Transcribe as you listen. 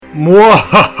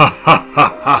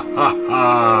Mwahahaha.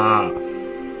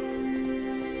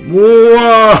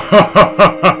 Mwahahaha.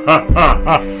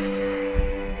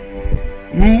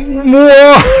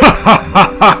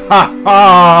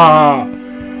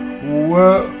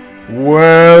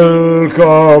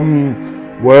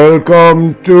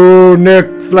 Welcome to Nick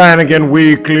Flanagan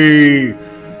Weekly.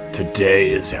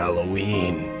 Today is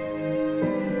Halloween,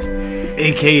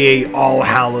 aka All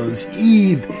Hallows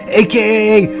Eve,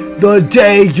 aka the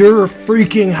day your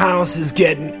freaking house is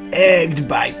getting egged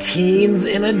by teens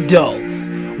and adults.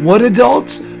 What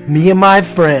adults? Me and my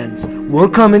friends. We're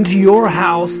coming to your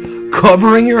house,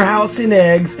 covering your house in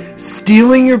eggs,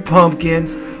 stealing your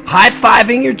pumpkins,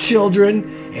 high-fiving your children,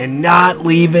 and not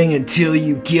leaving until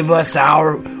you give us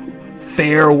our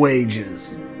fair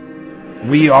wages.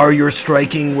 We are your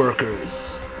striking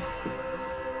workers,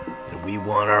 and we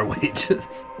want our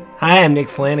wages. Hi, I'm Nick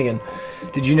Flanagan.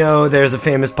 Did you know there's a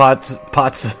famous pasta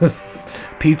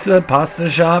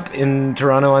shop in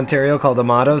Toronto, Ontario called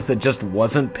Amato's that just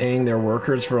wasn't paying their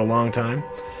workers for a long time?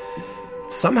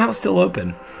 It's somehow still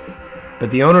open,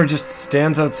 but the owner just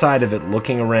stands outside of it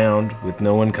looking around with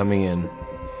no one coming in.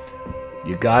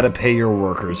 You gotta pay your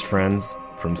workers, friends,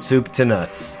 from soup to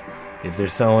nuts. If they're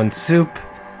selling soup,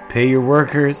 pay your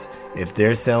workers. If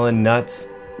they're selling nuts,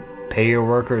 pay your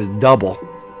workers double,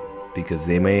 because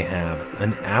they may have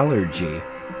an allergy.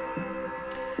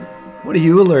 What are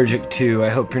you allergic to? I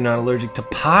hope you're not allergic to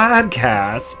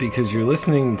podcasts, because you're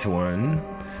listening to one.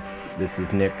 This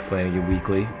is Nick Flanagan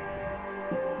Weekly.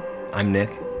 I'm Nick.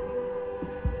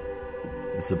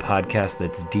 This is a podcast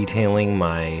that's detailing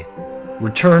my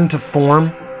return to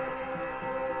form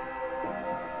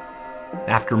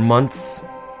after months,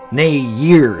 nay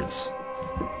years,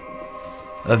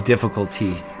 of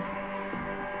difficulty.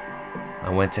 I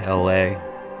went to LA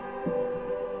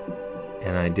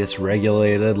and I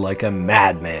dysregulated like a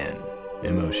madman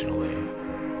emotionally.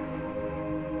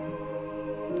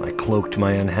 I cloaked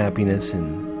my unhappiness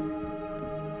in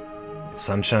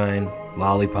sunshine,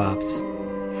 lollipops,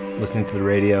 listening to the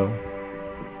radio,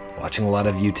 watching a lot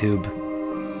of YouTube.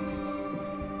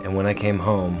 And when I came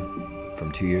home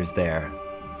from 2 years there,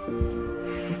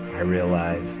 I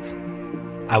realized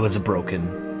I was a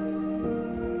broken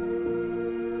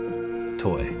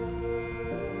toy.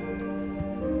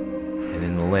 And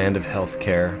in the land of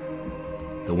healthcare,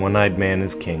 the one-eyed man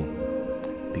is king,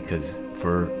 because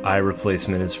for eye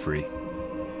replacement is free.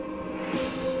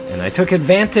 And I took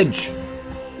advantage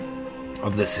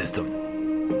of the system.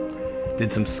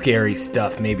 Did some scary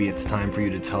stuff. Maybe it's time for me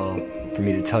to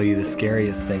tell you the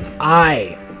scariest thing.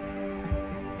 I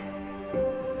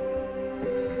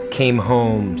came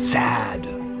home sad,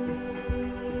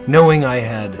 knowing I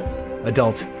had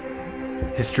adult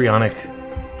histrionic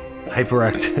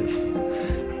hyperactive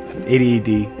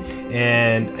ADD,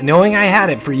 and knowing I had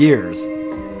it for years,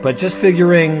 but just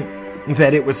figuring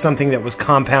that it was something that was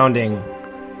compounding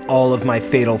all of my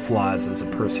fatal flaws as a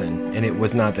person, and it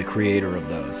was not the creator of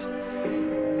those.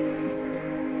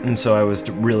 And so I was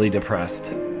really depressed.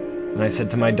 And I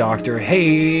said to my doctor,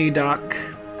 "Hey, doc."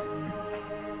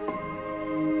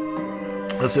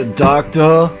 I said,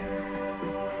 "Doctor."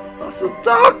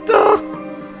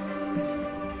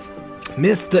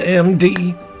 Mr.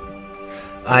 MD.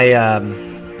 I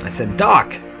said,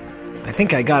 "Doc, I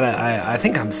think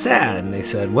I'm sad." And they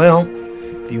said, "Well,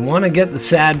 if you want to get the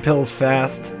sad pills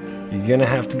fast, you're going to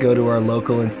have to go to our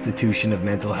local institution of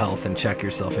mental health and check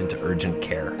yourself into urgent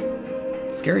care."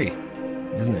 Scary,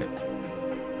 isn't it?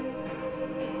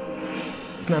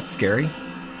 It's not scary.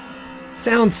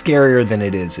 Sounds scarier than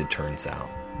it is, it turns out.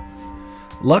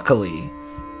 Luckily,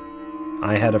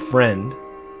 I had a friend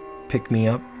pick me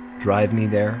up, drive me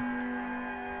there,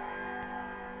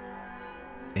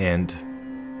 and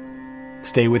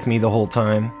stay with me the whole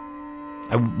time.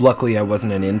 Luckily, I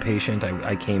wasn't an inpatient.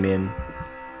 I came in,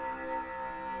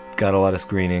 got a lot of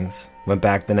screenings, went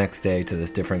back the next day to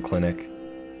this different clinic,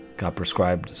 got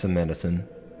prescribed some medicine,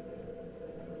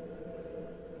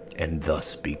 and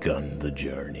thus begun the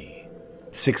journey.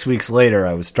 6 weeks later,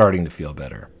 I was starting to feel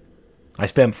better. I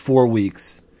spent 4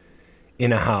 weeks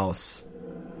in a house,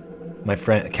 my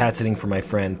friend, cat sitting for my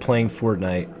friend, playing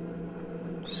Fortnite,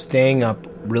 staying up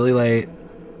really late,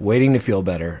 waiting to feel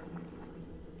better,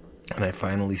 and I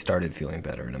finally started feeling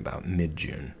better in about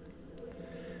mid-June.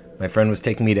 My friend was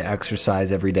taking me to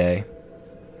exercise every day.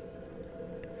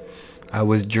 I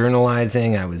was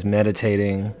journalizing, I was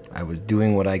meditating, I was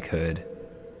doing what I could.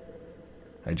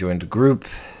 I joined a group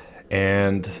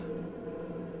and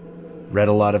read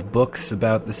a lot of books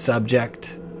about the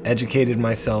subject, educated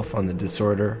myself on the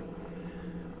disorder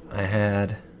I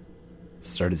had,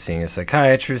 started seeing a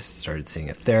psychiatrist, started seeing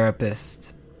a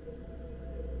therapist,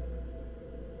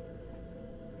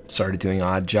 Started doing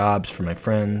odd jobs for my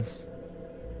friends.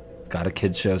 Got a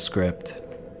kids show script.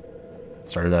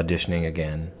 Started auditioning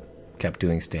again. Kept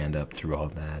doing stand-up through all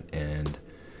of that. And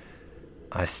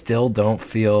I still don't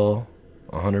feel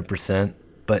 100%.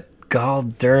 But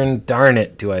god darn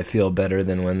it, do I feel better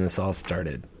than when this all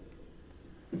started.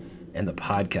 And the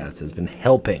podcast has been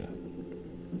helping.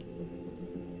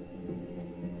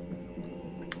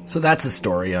 So that's a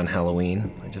story on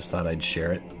Halloween. I just thought I'd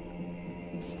share it.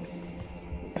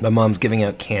 My mom's giving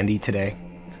out candy today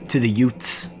to the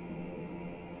youths.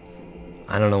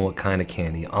 I don't know what kind of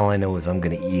candy. All I know is I'm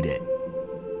going to eat it.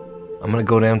 I'm going to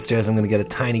go downstairs. I'm going to get a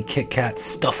tiny Kit Kat,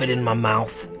 stuff it in my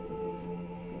mouth.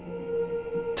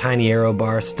 Tiny Aero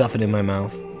bar, stuff it in my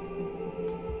mouth.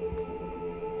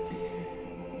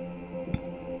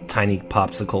 Tiny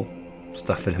popsicle,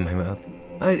 stuff it in my mouth.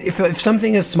 If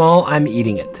something is small, I'm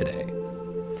eating it today.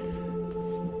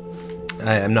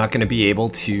 I'm not going to be able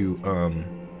to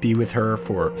be with her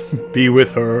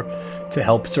to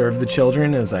help serve the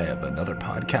children, as I have another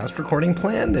podcast recording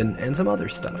planned and some other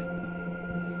stuff.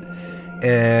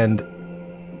 And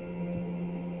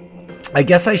I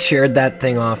guess I shared that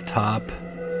thing off top.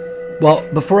 Well,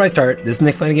 before I start, this is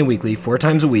Nick Flanagan Weekly, 4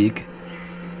 times a week.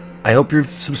 I hope you're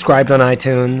subscribed on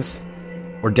iTunes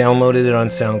or downloaded it on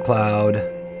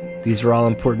SoundCloud. These are all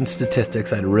important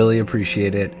statistics. I'd really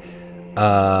appreciate it.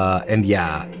 And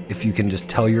yeah, if you can just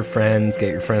tell your friends, get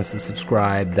your friends to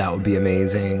subscribe, that would be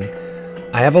amazing.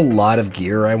 I have a lot of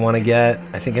gear I want to get.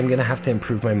 I think I'm going to have to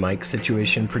improve my mic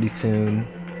situation pretty soon.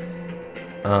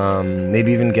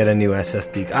 Maybe even get a new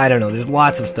SSD. I don't know. There's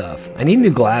lots of stuff. I need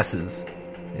new glasses.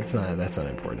 That's not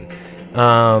important.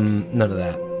 None of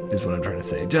that is what I'm trying to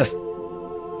say. Just,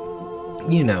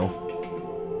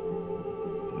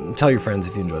 tell your friends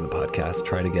if you enjoy the podcast.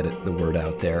 Try to get the word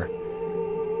out there.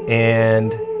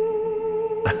 And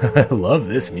I love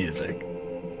this music.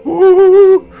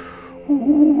 Ooh,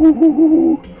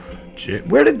 ooh.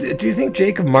 Do you think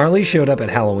Jacob Marley showed up at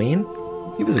Halloween?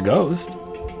 He was a ghost.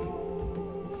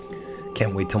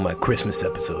 Can't wait till my Christmas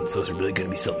episodes. Those are really going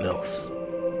to be something else.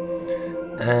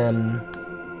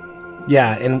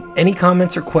 Yeah, and any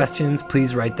comments or questions,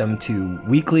 please write them to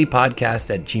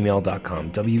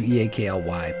weeklypodcast@gmail.com.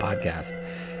 WEAKLY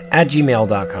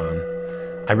podcast@gmail.com.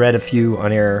 I read a few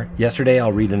on air yesterday.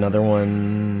 I'll read another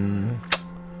one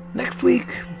next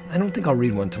week. I don't think I'll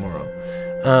read one tomorrow.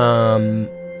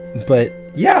 But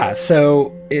yeah,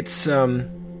 so it's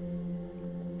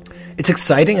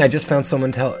exciting. I just found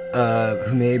someone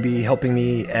who may be helping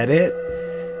me edit,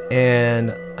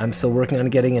 and I'm still working on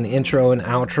getting an intro and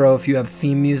outro. If you have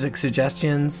theme music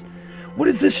suggestions, what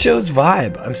is this show's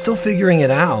vibe? I'm still figuring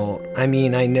it out. I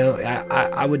mean, I know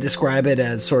I would describe it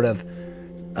as sort of,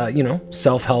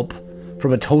 self-help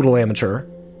from a total amateur,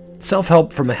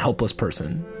 self-help from a helpless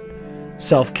person,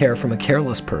 self-care from a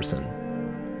careless person,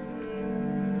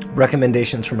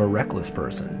 recommendations from a reckless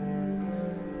person,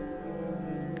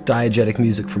 diegetic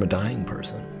music from a dying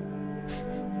person.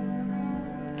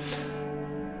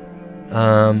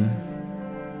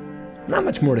 Not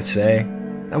much more to say.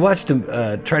 I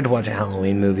tried to watch a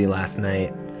Halloween movie last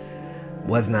night.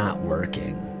 Was not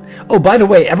working. Oh, by the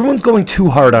way, everyone's going too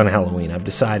hard on Halloween. I've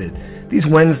decided. These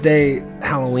Wednesday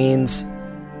Halloweens,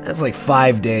 that's like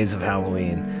 5 days of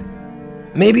Halloween.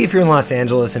 Maybe if you're in Los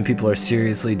Angeles and people are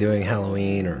seriously doing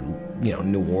Halloween, or,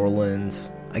 New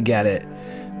Orleans, I get it.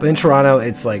 But in Toronto,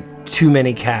 it's like too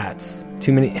many cats.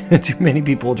 Too many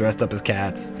people dressed up as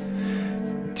cats.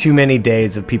 Too many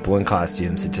days of people in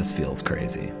costumes. It just feels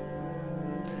crazy.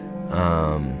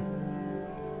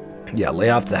 Yeah, lay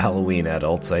off the Halloween,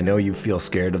 adults. I know you feel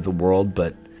scared of the world,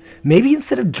 but maybe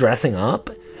instead of dressing up,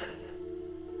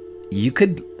 you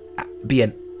could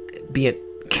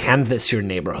canvas your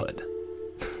neighborhood.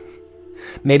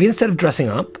 Maybe instead of dressing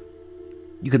up,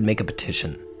 you could make a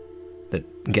petition that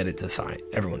get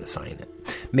everyone to sign it.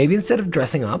 Maybe instead of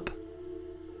dressing up,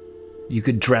 you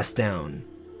could dress down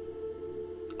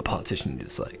a politician you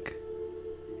dislike.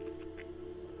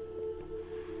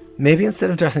 Maybe instead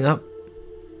of dressing up,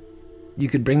 you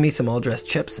could bring me some all-dressed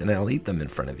chips and I'll eat them in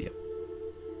front of you.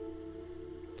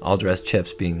 All-dressed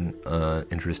chips being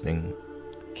interesting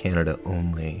Canada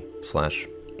only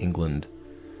 / England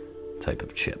type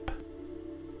of chip.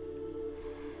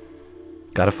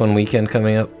 Got a fun weekend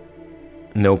coming up?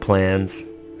 No plans.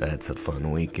 That's a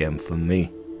fun weekend for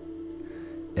me.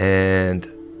 And,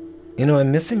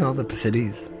 I'm missing all the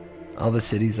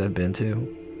cities I've been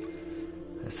to.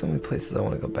 There's so many places I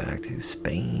want to go back to.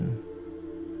 Spain,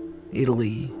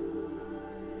 Italy,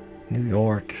 New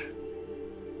York,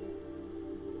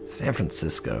 San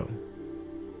Francisco,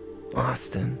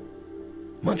 Austin,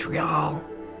 Montreal,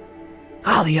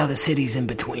 all the other cities in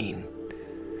between.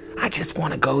 I just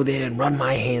want to go there and run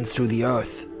my hands through the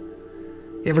earth.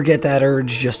 You ever get that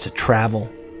urge just to travel?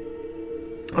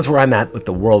 That's where I'm at with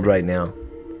the world right now.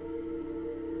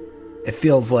 It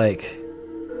feels like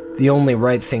the only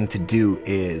right thing to do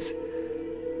is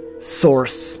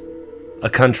source a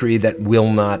country that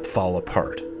will not fall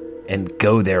apart and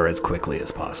go there as quickly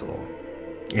as possible.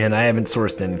 And I haven't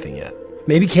sourced anything yet.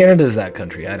 Maybe Canada's that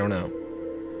country, I don't know.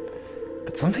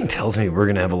 But something tells me we're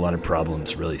going to have a lot of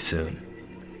problems really soon.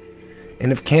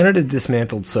 And if Canada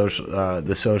dismantled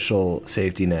the social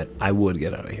safety net, I would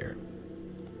get out of here.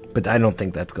 But I don't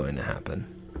think that's going to happen.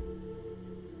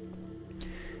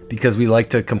 Because we like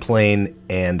to complain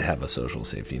and have a social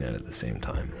safety net at the same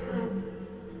time.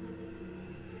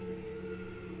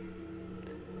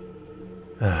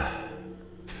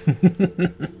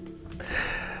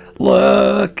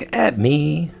 Look at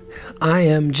me. I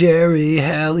am Jerry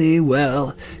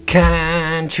Halliwell.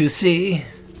 Can't you see?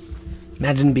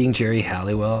 Imagine being Jerry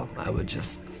Halliwell. I would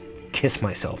just kiss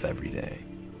myself every day.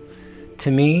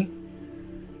 To me,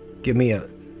 give me a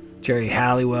Jerry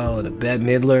Halliwell and a Bette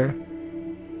Midler.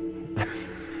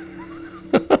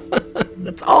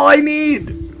 That's all I need.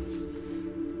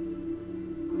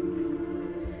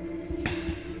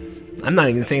 I'm not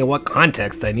even saying in what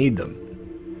context I need them.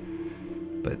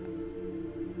 But,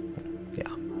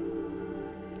 yeah.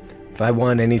 If I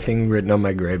want anything written on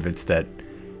my grave, it's that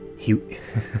he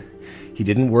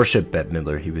didn't worship Bette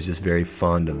Midler. He was just very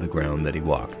fond of the ground that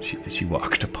she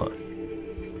walked upon.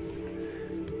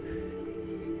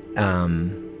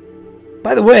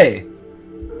 By the way,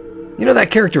 you know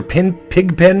that character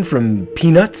Pigpen from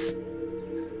Peanuts?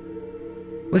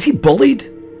 Was he bullied?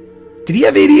 Did he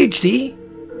have ADHD?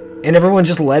 And everyone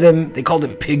just let him, they called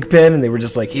him Pigpen, and they were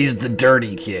just like, he's the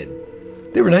dirty kid.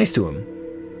 They were nice to him.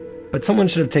 But someone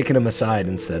should have taken him aside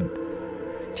and said,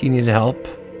 do you need help?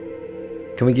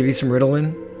 Can we give you some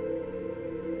Ritalin?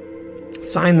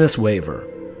 Sign this waiver,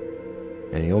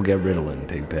 and you'll get Ritalin,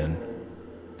 Pigpen.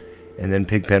 And then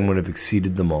Pigpen would have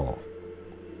exceeded them all.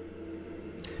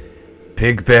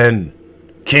 Pigpen,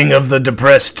 king of the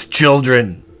depressed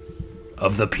children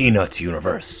of the Peanuts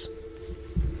universe.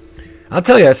 I'll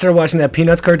tell you, I started watching that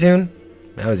Peanuts cartoon.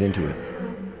 I was into it.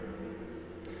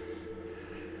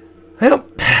 Well,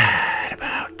 that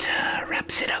about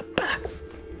wraps it up.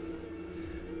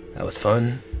 That was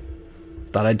fun.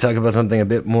 Thought I'd talk about something a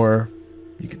bit more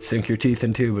you could sink your teeth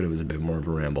into, but it was a bit more of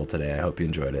a ramble today. I hope you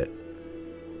enjoyed it.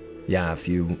 Yeah, if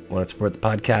you want to support the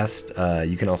podcast,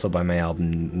 you can also buy my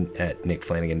album at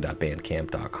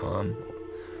nickflanagan.bandcamp.com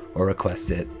or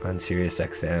request it on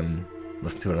SiriusXM.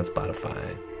 Listen to it on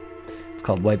Spotify. It's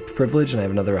called White Privilege, and I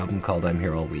have another album called I'm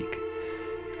Here All Week.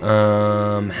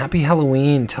 Happy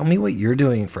Halloween. Tell me what you're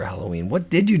doing for Halloween. What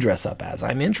did you dress up as?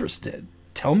 I'm interested.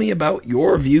 Tell me about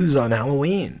your views on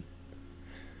Halloween.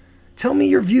 Tell me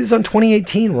your views on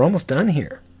 2018. We're almost done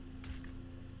here.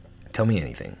 Tell me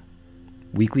anything.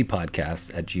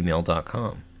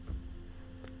 weeklypodcast@gmail.com.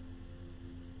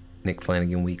 Nick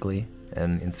Flanagan Weekly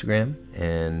on Instagram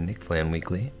and Nick Flan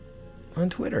Weekly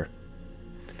on Twitter.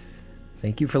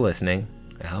 Thank you for listening.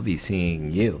 I'll be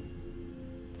seeing you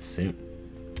soon.